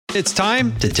It's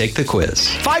time to take the quiz.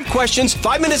 5 questions,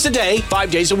 5 minutes a day,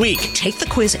 5 days a week. Take the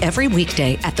quiz every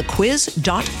weekday at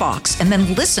thequiz.fox and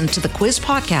then listen to the quiz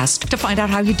podcast to find out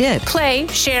how you did. Play,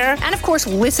 share, and of course,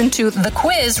 listen to The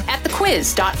Quiz at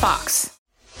thequiz.fox.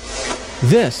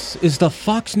 This is the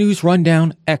Fox News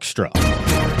Rundown Extra.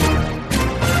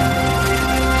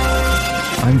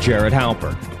 I'm Jared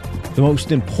Halper. The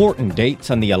most important dates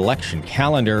on the election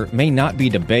calendar may not be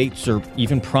debates or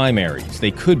even primaries.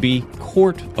 They could be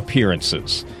court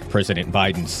appearances. President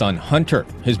Biden's son, Hunter,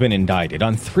 has been indicted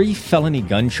on 3 felony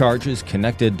gun charges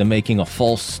connected to making a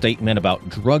false statement about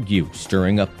drug use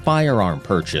during a firearm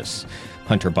purchase.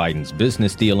 Hunter Biden's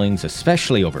business dealings,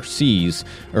 especially overseas,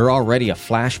 are already a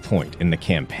flashpoint in the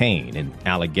campaign, and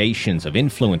allegations of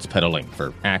influence peddling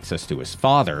for access to his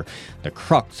father, the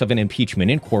crux of an impeachment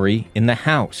inquiry in the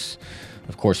House.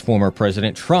 Of course, former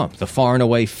President Trump, the far and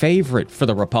away favorite for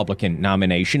the Republican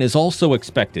nomination, is also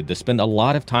expected to spend a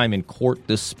lot of time in court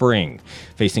this spring,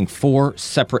 facing 4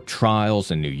 separate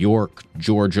trials in New York,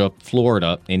 Georgia,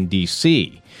 Florida, and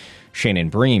D.C. Shannon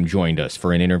Bream joined us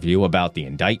for an interview about the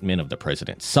indictment of the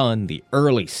president's son, the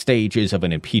early stages of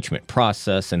an impeachment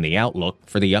process, and the outlook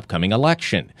for the upcoming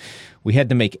election. We had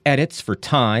to make edits for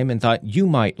time and thought you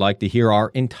might like to hear our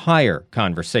entire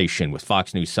conversation with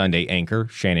Fox News Sunday anchor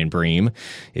Shannon Bream.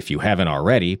 If you haven't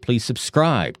already, please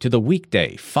subscribe to the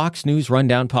weekday Fox News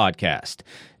Rundown podcast.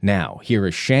 Now, here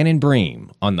is Shannon Bream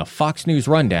on the Fox News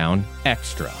Rundown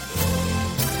Extra.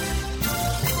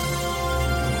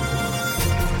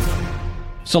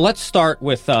 So let's start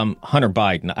with Hunter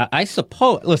Biden. I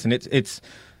suppose, listen, it's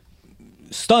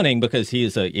stunning because he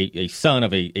is a son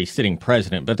of a sitting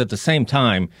president, but at the same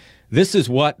time, this is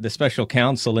what the special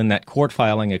counsel in that court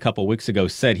filing a couple weeks ago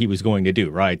said he was going to do,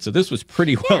 right? So this was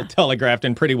pretty well telegraphed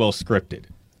and pretty well scripted.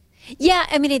 Yeah,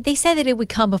 I mean, they said that it would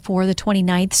come before the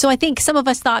 29th. So I think some of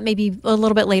us thought maybe a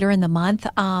little bit later in the month.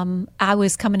 I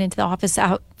was coming into the office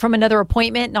out from another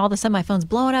appointment, and all of a sudden my phone's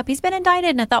blowing up. He's been indicted.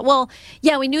 And I thought, well,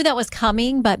 yeah, we knew that was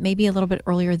coming, but maybe a little bit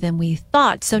earlier than we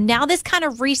thought. So now this kind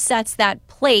of resets that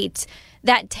plate,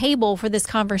 that table for this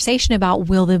conversation about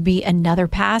will there be another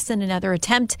pass and another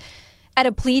attempt at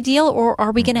a plea deal, or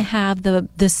are we going to have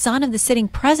the son of the sitting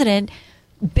president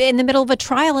in the middle of a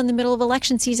trial in the middle of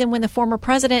election season when the former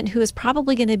president, who is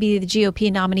probably going to be the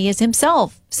GOP nominee, is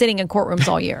himself sitting in courtrooms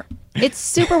all year? It's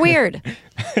super weird.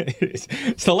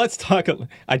 So let's talk.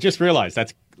 I just realized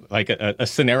that's like a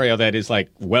scenario that is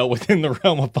like well within the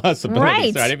realm of possibility.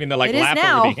 Right. So I didn't mean to like It is laugh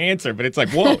now. over the answer, but it's like,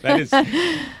 whoa, that is.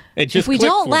 It just If we clicked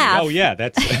don't for me. laugh. Oh, yeah,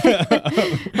 that's.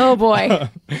 Oh, boy.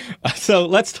 So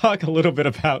let's talk a little bit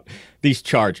about these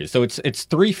charges. So it's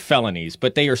 3 felonies,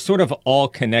 but they are sort of all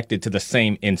connected to the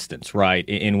same instance, right?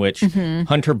 In which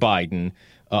Hunter Biden,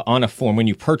 on a form, when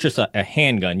you purchase a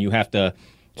handgun, you have to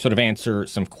sort of answer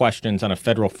some questions on a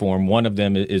federal form. One of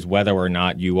them is whether or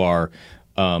not you are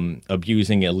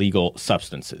abusing illegal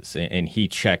substances. And he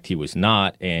checked he was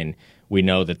not, and we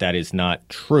know that that is not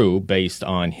true based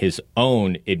on his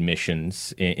own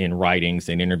admissions in writings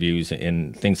and interviews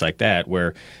and things like that,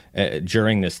 where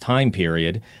during this time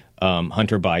period,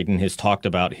 Hunter Biden has talked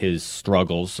about his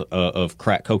struggles of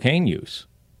crack cocaine use.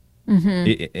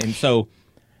 And so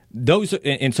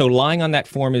lying on that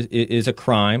form is a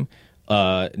crime.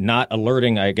 Not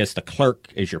alerting, I guess, the clerk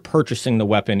as you're purchasing the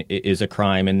weapon is a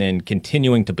crime, and then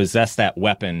continuing to possess that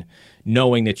weapon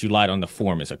knowing that you lied on the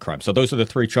form is a crime. So those are the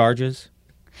 3 charges?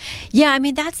 Yeah, I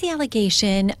mean, that's the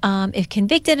allegation. If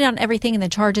convicted on everything and the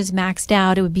charges maxed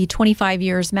out, it would be 25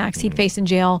 years max he'd face in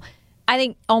jail. I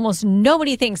think almost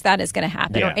nobody thinks that is going to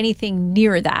happen or anything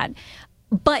near that.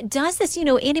 But does this,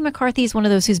 Andy McCarthy is one of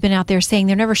those who's been out there saying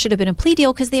there never should have been a plea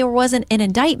deal because there wasn't an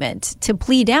indictment to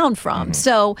plea down from.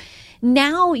 So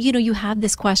now, you have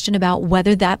this question about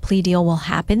whether that plea deal will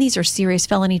happen. These are serious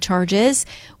felony charges.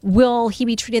 Will he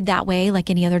be treated that way like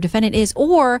any other defendant is?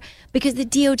 Or because the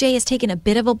DOJ has taken a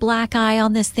bit of a black eye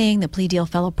on this thing, the plea deal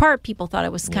fell apart. People thought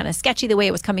it was kind of sketchy the way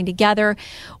it was coming together.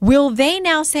 Will they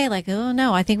now say like, oh,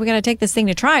 no, I think we got to take this thing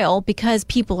to trial because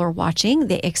people are watching.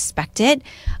 They expect it.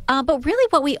 But really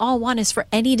what we all want is for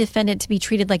any defendant to be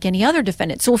treated like any other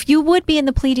defendant. So if you would be in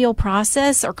the plea deal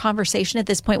process or conversation at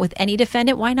this point with any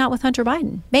defendant, why not with Hunter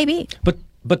Biden? Maybe.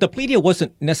 But the plea deal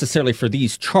wasn't necessarily for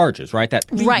these charges, right? That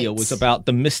plea deal was about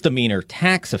the misdemeanor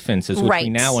tax offenses, which we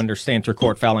now understand through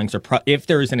court filings are if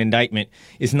there is an indictment,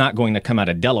 is not going to come out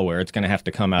of Delaware. It's going to have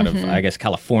to come out of, I guess,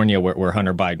 California, where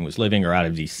Hunter Biden was living, or out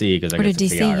of D.C., because I guess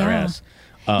it's the IRS.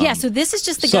 Yeah, so this is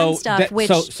just the gun stuff.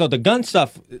 So the gun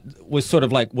stuff was sort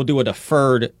of like, we'll do a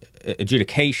deferred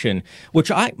adjudication,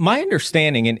 which my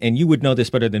understanding, and you would know this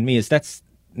better than me, is that's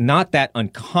not that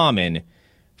uncommon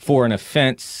for an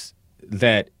offense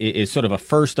that is sort of a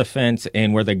first offense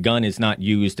and where the gun is not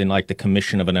used in like the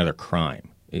commission of another crime.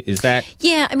 Is that?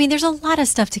 Yeah, I mean, there's a lot of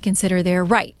stuff to consider there.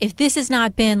 Right. If this has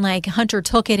not been like Hunter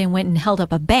took it and went and held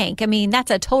up a bank, I mean,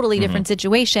 that's a totally different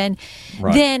situation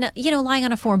than, lying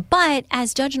on a form. But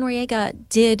as Judge Noriega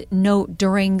did note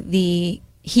during the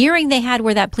hearing they had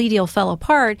where that plea deal fell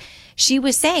apart, she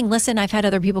was saying, listen, I've had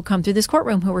other people come through this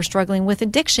courtroom who were struggling with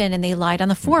addiction and they lied on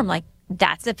the form. Like,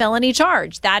 that's a felony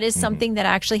charge. That is something that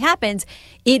actually happens.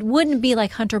 It wouldn't be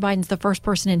like Hunter Biden's the first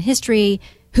person in history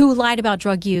who lied about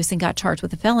drug use and got charged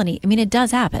with a felony. I mean, it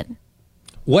does happen.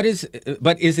 But is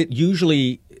it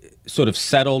usually sort of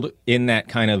settled in that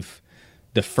kind of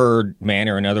deferred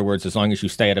manner? In other words, as long as you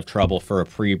stay out of trouble for a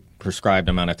prescribed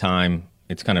amount of time,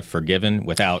 it's kind of forgiven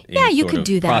without any you sort could of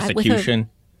do that prosecution?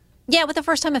 With a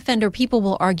first-time offender, people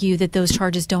will argue that those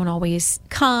charges don't always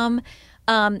come.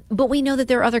 But we know that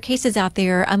there are other cases out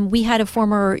there. We had a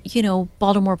former,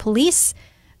 Baltimore police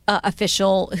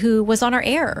official who was on our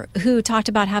air who talked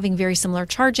about having very similar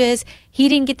charges. He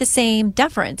didn't get the same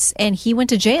deference and he went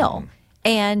to jail.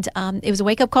 And it was a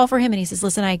wake-up call for him. And he says,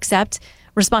 listen, I accept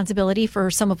responsibility for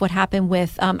some of what happened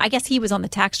with, I guess he was on the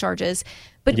tax charges.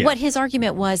 But what his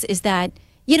argument was is that,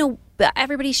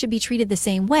 everybody should be treated the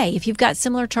same way. If you've got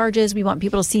similar charges, we want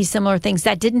people to see similar things.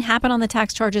 That didn't happen on the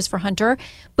tax charges for Hunter.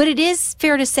 But it is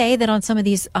fair to say that on some of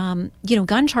these,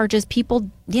 gun charges, people,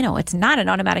 it's not an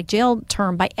automatic jail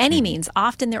term by any means.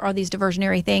 Often there are these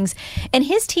diversionary things. And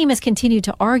his team has continued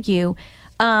to argue.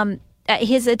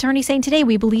 His attorney saying today,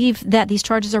 we believe that these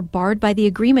charges are barred by the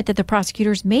agreement that the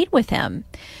prosecutors made with him.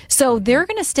 So they're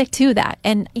going to stick to that.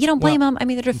 And you don't blame them. I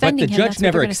mean, they're defending him. But the judge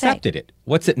never accepted it.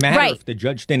 What's it matter if the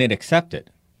judge didn't accept it?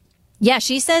 Yeah,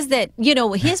 she says that,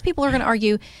 his people are going to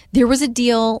argue there was a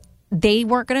deal. They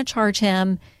weren't going to charge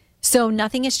him. So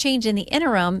nothing has changed in the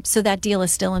interim. So that deal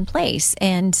is still in place.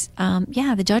 And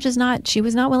the judge she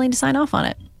was not willing to sign off on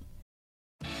it.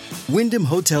 Wyndham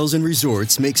Hotels and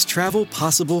Resorts makes travel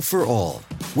possible for all.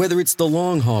 Whether it's the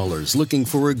long haulers looking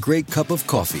for a great cup of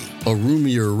coffee, a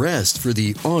roomier rest for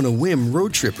the on-a-whim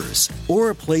road trippers, or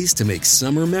a place to make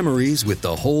summer memories with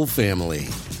the whole family.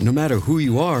 No matter who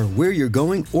you are, where you're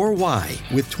going, or why,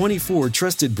 with 24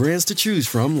 trusted brands to choose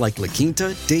from like La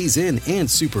Quinta, Days Inn, and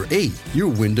Super 8, your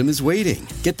Wyndham is waiting.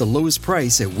 Get the lowest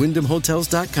price at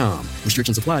WyndhamHotels.com.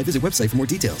 Restrictions apply. Visit website for more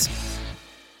details.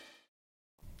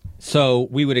 So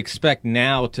we would expect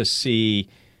now to see,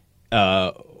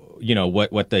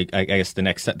 what they, I guess the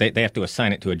next step, they have to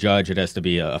assign it to a judge. It has to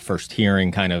be a first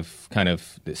hearing, kind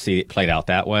of see it played out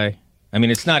that way. I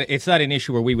mean, it's not an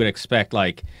issue where we would expect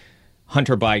like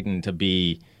Hunter Biden to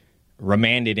be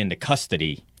remanded into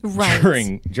custody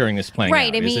during this playing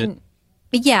out.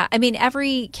 I mean,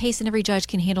 every case and every judge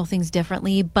can handle things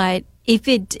differently, but if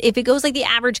it goes like the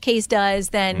average case does,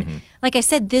 then, like I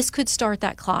said, this could start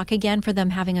that clock again for them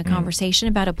having a conversation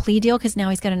about a plea deal because now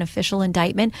he's got an official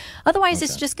indictment. Otherwise,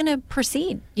 it's just going to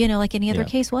proceed, like any other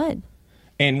case would.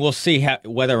 And we'll see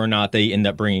whether or not they end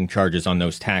up bringing charges on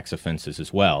those tax offenses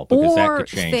as well, because that could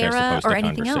change, I suppose, the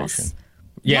conversation. Else.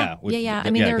 Yeah.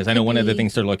 I mean, because I know one of the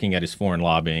things they're looking at is foreign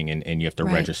lobbying, and you have to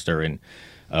register. And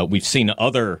we've seen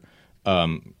other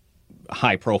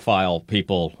high-profile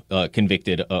people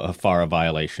convicted of FARA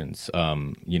violations.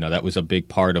 That was a big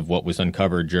part of what was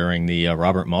uncovered during the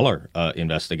Robert Mueller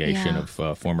investigation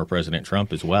of former President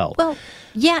Trump as well. Well,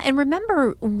 and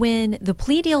remember when the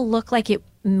plea deal looked like it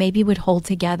maybe would hold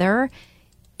together,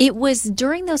 it was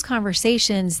during those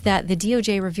conversations that the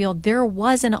DOJ revealed there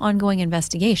was an ongoing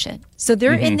investigation. So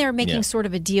they're in there making sort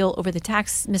of a deal over the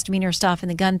tax misdemeanor stuff and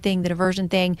the gun thing, the diversion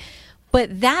thing.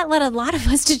 But that led a lot of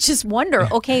us to just wonder,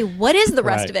 okay, what is the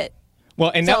rest of it? Well,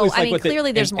 and that was like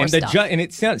clearly there's more stuff. And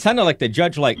it sounded like the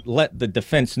judge let the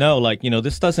defense know,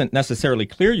 this doesn't necessarily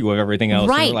clear you of everything else.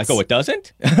 Right. And they're like, oh, it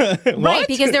doesn't? Right,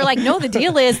 because they're like, no, the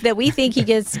deal is that we think he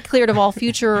gets cleared of all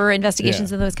future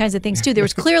investigations and those kinds of things too. There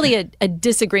was clearly a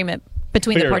disagreement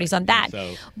between the parties on that.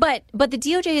 So. But the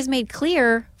DOJ has made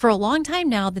clear for a long time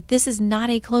now that this is not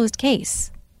a closed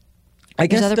case. I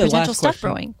guess there's other potential stuff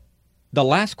brewing. The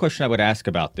last question I would ask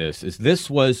about this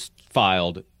was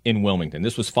filed in Wilmington.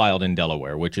 This was filed in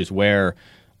Delaware, which is where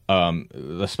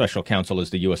the special counsel is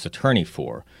the U.S. attorney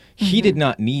for. He did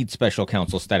not need special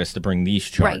counsel status to bring these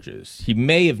charges. Right. He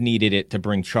may have needed it to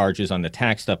bring charges on the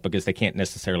tax stuff because they can't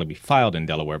necessarily be filed in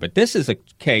Delaware. But this is a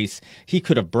case he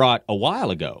could have brought a while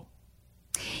ago.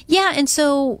 Yeah, and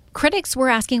so critics were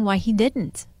asking why he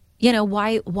didn't.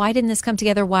 Why didn't this come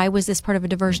together? Why was this part of a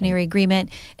diversionary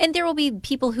agreement? And there will be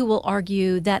people who will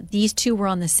argue that these two were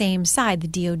on the same side, the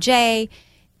DOJ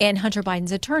and Hunter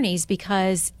Biden's attorneys,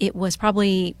 because it was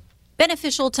probably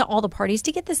beneficial to all the parties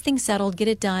to get this thing settled, get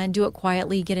it done, do it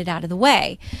quietly, get it out of the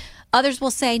way. Others will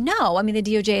say no. I mean, the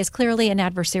DOJ is clearly an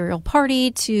adversarial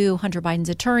party to Hunter Biden's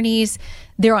attorneys.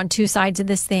 They're on two sides of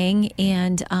this thing,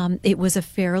 and it was a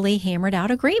fairly hammered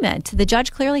out agreement. The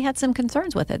judge clearly had some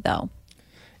concerns with it, though.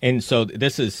 And so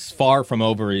this is far from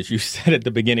over, as you said at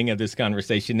the beginning of this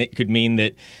conversation. It could mean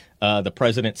that the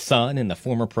president's son and the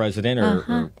former president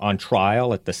are on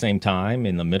trial at the same time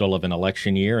in the middle of an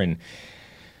election year. And,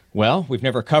 well, we've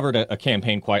never covered a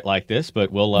campaign quite like this, but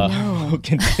we'll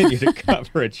continue to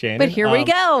cover it, Shannon. But here we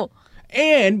go.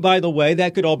 And, by the way,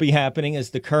 that could all be happening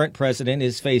as the current president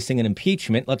is facing an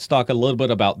impeachment. Let's talk a little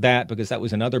bit about that, because that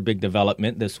was another big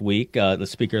development this week. The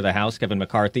Speaker of the House, Kevin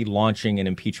McCarthy, launching an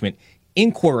impeachment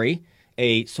inquiry,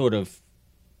 a sort of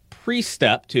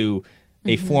pre-step to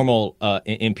a formal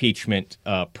impeachment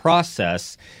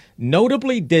process.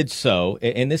 Notably did so,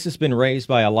 and this has been raised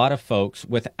by a lot of folks,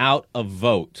 without a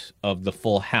vote of the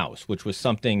full House, which was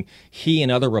something he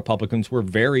and other Republicans were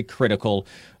very critical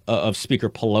of Speaker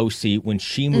Pelosi when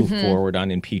she moved forward on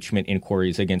impeachment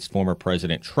inquiries against former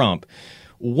President Trump.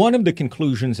 One of the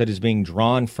conclusions that is being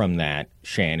drawn from that,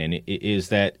 Shannon, is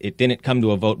that it didn't come to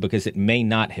a vote because it may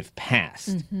not have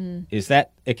passed. Is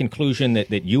that a conclusion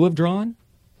that you have drawn?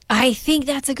 I think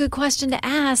that's a good question to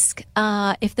ask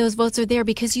if those votes are there,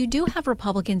 because you do have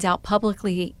Republicans out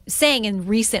publicly saying in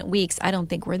recent weeks, I don't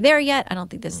think we're there yet. I don't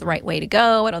think this is the right way to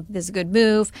go. I don't think this is a good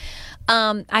move.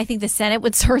 I think the Senate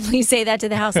would certainly say that to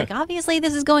the House. Like, obviously,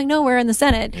 this is going nowhere in the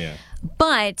Senate. Yeah.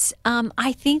 But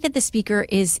I think that the Speaker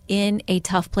is in a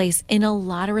tough place in a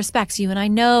lot of respects. You and I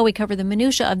know, we cover the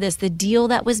minutia of this, the deal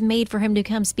that was made for him to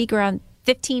become Speaker on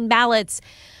 15 ballots.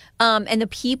 And the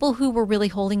people who were really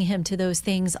holding him to those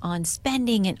things on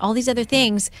spending and all these other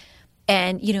things.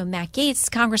 And, you know, Matt Gaetz,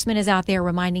 congressman, is out there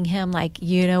reminding him, like,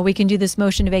 you know, we can do this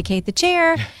motion to vacate the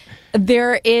chair.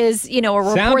 There is, you know, a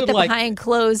report that behind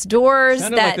closed doors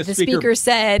that the speaker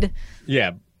said,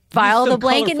 file the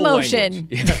blanket motion,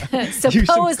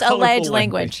 supposed alleged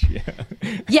language.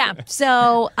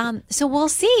 So we'll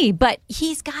see. But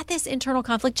he's got this internal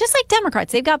conflict, just like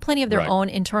Democrats. They've got plenty of their own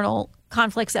internal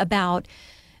conflicts about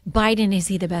Biden. Is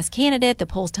he the best candidate? The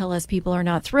polls tell us people are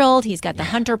not thrilled. He's got the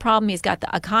Hunter problem. He's got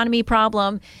the economy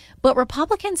problem. But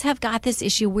Republicans have got this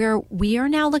issue where we are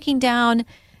now looking down,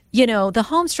 you know, the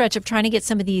home stretch of trying to get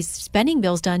some of these spending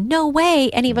bills done. No way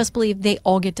any of us believe they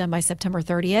all get done by September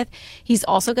 30th. He's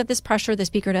also got this pressure, the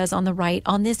Speaker does, on the right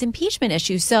on this impeachment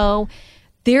issue. So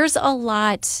there's a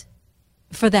lot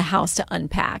for the House to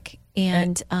unpack.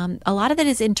 And a lot of that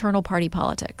is internal party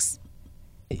politics.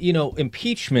 You know,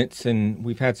 impeachments, and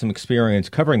we've had some experience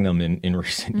covering them in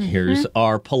recent years,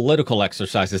 are political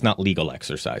exercises, not legal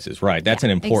exercises, right? That's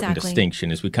an important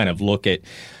distinction as we kind of look at,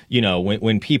 you know,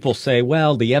 when people say,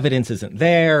 well, the evidence isn't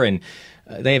there and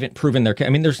they haven't proven their case. I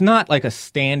mean, there's not like a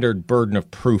standard burden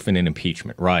of proof in an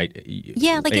impeachment, right?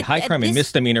 Yeah, like a high crime and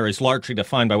misdemeanor is largely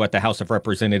defined by what the House of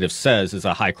Representatives says is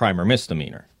a high crime or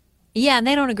misdemeanor. Yeah, and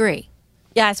they don't agree.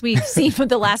 Yes, we've seen from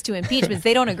the last two impeachments,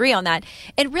 they don't agree on that.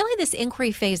 And really this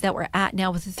inquiry phase that we're at now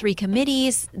with the three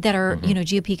committees that are, you know,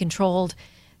 GOP controlled,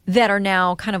 that are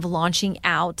now kind of launching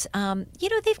out, you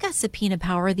know, they've got subpoena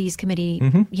power, these committee,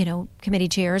 you know, committee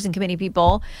chairs and committee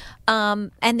people,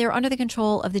 and they're under the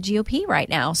control of the GOP right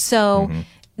now. So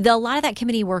a lot of that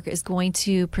committee work is going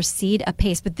to proceed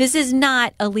apace. But this is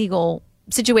not a legal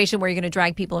situation where you're going to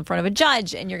drag people in front of a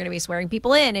judge and you're going to be swearing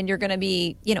people in and you're going to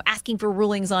be, you know, asking for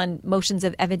rulings on motions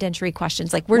of evidentiary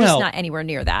questions. Like, we're just not anywhere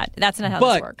near that. That's not how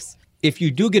this works. If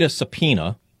you do get a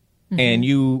subpoena and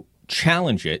you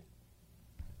challenge it,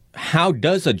 how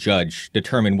does a judge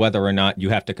determine whether or not you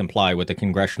have to comply with a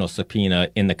congressional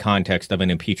subpoena in the context of an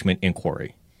impeachment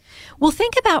inquiry? Well,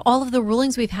 think about all of the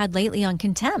rulings we've had lately on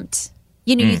contempt.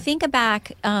 You know, you think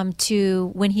back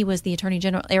to when he was the Attorney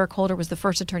General. Eric Holder was the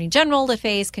first Attorney General to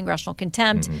face congressional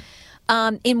contempt.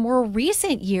 In more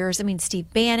recent years, I mean,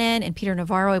 Steve Bannon and Peter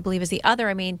Navarro, I believe, is the other.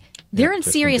 I mean, they're in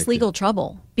serious legal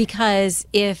trouble because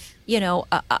if, you know,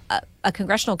 a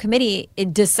congressional committee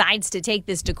decides to take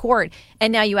this to court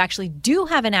and now you actually do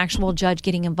have an actual judge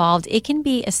getting involved, it can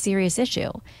be a serious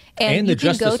issue. And the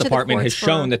Justice Department has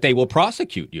shown that they will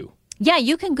prosecute you. Yeah,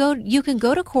 you can go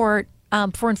to court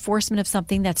for enforcement of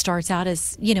something that starts out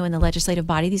as, you know, in the legislative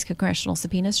body, these congressional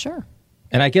subpoenas, sure.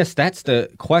 And I guess that's the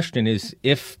question, is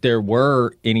if there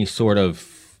were any sort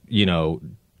of, you know,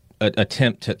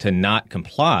 attempt to not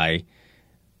comply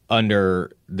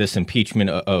under this impeachment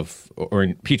or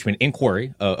impeachment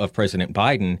inquiry of President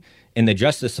Biden, and the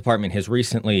Justice Department has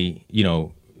recently, you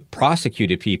know,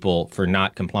 prosecuted people for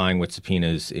not complying with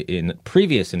subpoenas in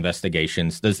previous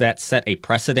investigations. Does that set a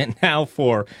precedent now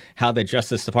for how the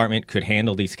Justice Department could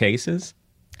handle these cases?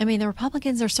 I mean, the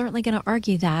Republicans are certainly going to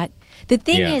argue that. The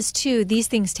thing is, too, these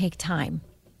things take time.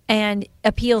 And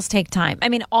appeals take time. I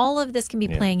mean, all of this can be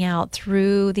playing out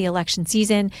through the election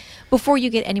season before you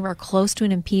get anywhere close to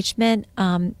an impeachment.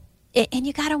 And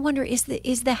you got to wonder, is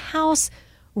the House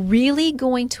really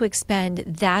going to expend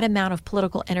that amount of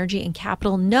political energy and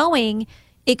capital knowing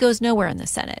it goes nowhere in the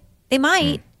Senate? They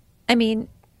might. I mean,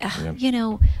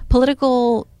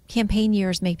 political campaign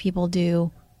years make people do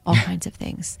all kinds of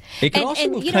things. It could also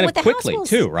move kind of quickly,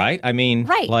 too, right? I mean,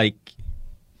 like...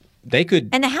 They could.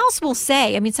 And the House will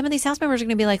say, I mean, some of these House members are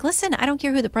going to be like, listen, I don't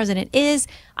care who the president is.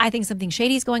 I think something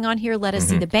shady is going on here. Let us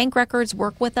see the bank records.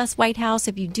 Work with us, White House.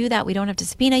 If you do that, we don't have to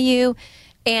subpoena you.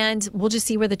 And we'll just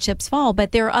see where the chips fall.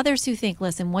 But there are others who think,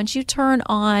 listen, once you turn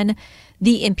on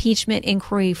the impeachment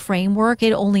inquiry framework,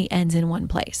 it only ends in one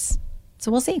place.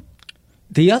 So we'll see.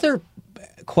 The other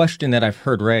question that I've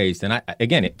heard raised, and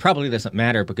again, it probably doesn't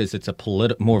matter because it's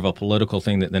more of a political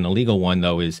thing than a legal one,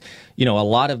 though, is, a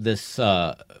lot of this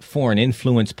foreign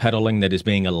influence peddling that is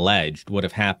being alleged would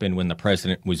have happened when the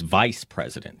president was vice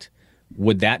president.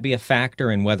 Would that be a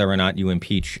factor in whether or not you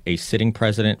impeach a sitting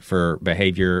president for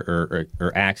behavior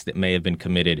or acts that may have been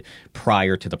committed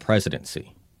prior to the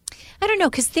presidency? I don't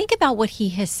know, because think about what he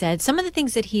has said. Some of the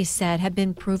things that he said have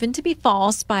been proven to be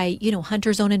false by,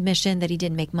 Hunter's own admission that he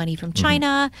didn't make money from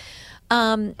China.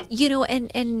 And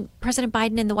President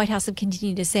Biden and the White House have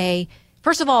continued to say,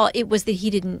 first of all, it was that he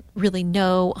didn't really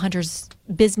know Hunter's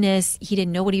business. He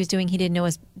didn't know what he was doing. He didn't know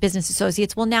his business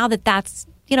associates. Well, now that's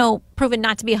proven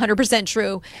not to be 100%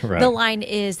 true. Right. The line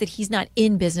is that he's not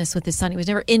in business with his son. He was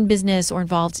never in business or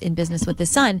involved in business with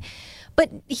his son. But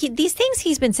these things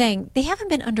he's been saying, they haven't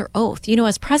been under oath.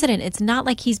 As president, it's not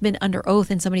like he's been under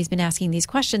oath and somebody's been asking these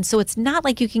questions. So it's not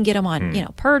like you can get him on,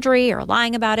 perjury or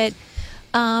lying about it.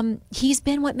 He's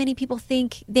been what many people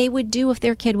think they would do if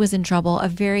their kid was in trouble, a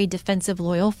very defensive,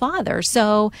 loyal father.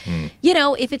 So,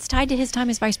 if it's tied to his time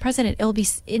as vice president, it'll be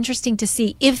interesting to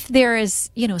see if there is,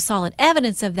 solid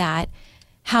evidence of that,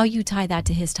 how you tie that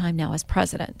to his time now as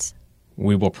president.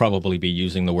 We will probably be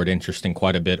using the word interesting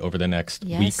quite a bit over the next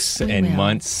weeks and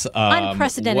months.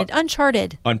 Unprecedented,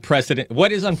 uncharted. Unprecedented.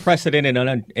 What is unprecedented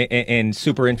and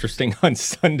super interesting on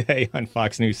Sunday, on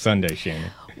Fox News Sunday, Shannon?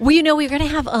 Well, we're going to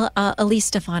have Elise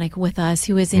Stefanik with us,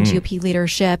 who is in GOP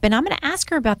leadership, and I'm going to ask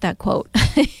her about that quote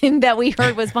that we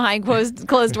heard was behind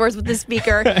closed doors with the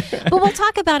speaker. But we'll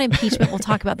talk about impeachment. We'll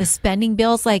talk about the spending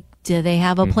bills. Like, do they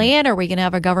have a plan? Are we going to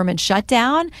have a government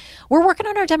shutdown? We're working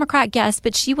on our Democrat guest,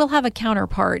 but she will have a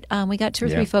counterpart. We got 2 or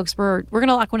 3 folks. We're going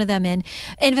to lock one of them in.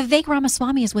 And Vivek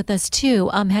Ramaswamy is with us, too.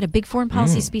 Had a big foreign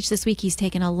policy speech this week. He's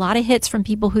taken a lot of hits from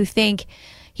people who think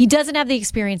he doesn't have the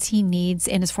experience he needs,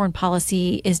 and his foreign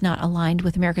policy is not aligned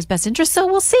with America's best interests. So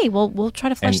we'll see. We'll try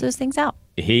to flesh those things out.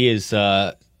 He is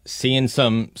seeing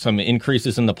some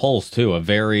increases in the polls, too. A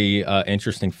very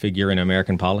interesting figure in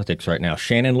American politics right now.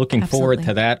 Shannon, looking forward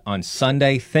to that on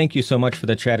Sunday. Thank you so much for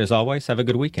the chat, as always. Have a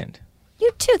good weekend.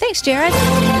 You too. Thanks, Jared.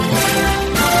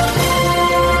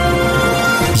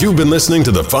 You've been listening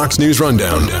to the Fox News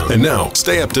Rundown. And now,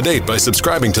 stay up to date by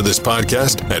subscribing to this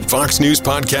podcast at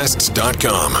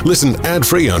foxnewspodcasts.com. Listen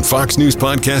ad-free on Fox News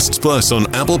Podcasts Plus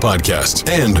on Apple Podcasts.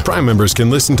 And Prime members can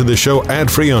listen to the show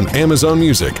ad-free on Amazon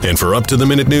Music. And for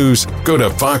up-to-the-minute news, go to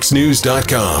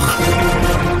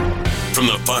foxnews.com. From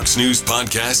the Fox News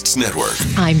Podcasts Network.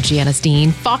 I'm Janice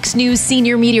Dean, Fox News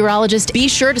senior meteorologist. Be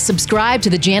sure to subscribe to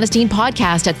the Janice Dean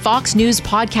podcast at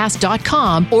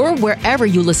foxnewspodcast.com or wherever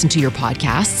you listen to your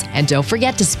podcasts. And don't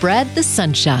forget to spread the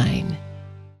sunshine.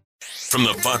 From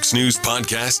the Fox News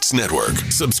Podcasts Network,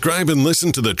 subscribe and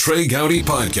listen to the Trey Gowdy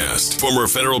Podcast. Former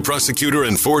federal prosecutor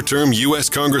and 4-term U.S.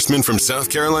 Congressman from South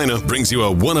Carolina brings you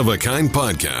a one-of-a-kind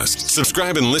podcast.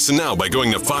 Subscribe and listen now by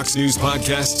going to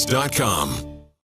foxnewspodcasts.com.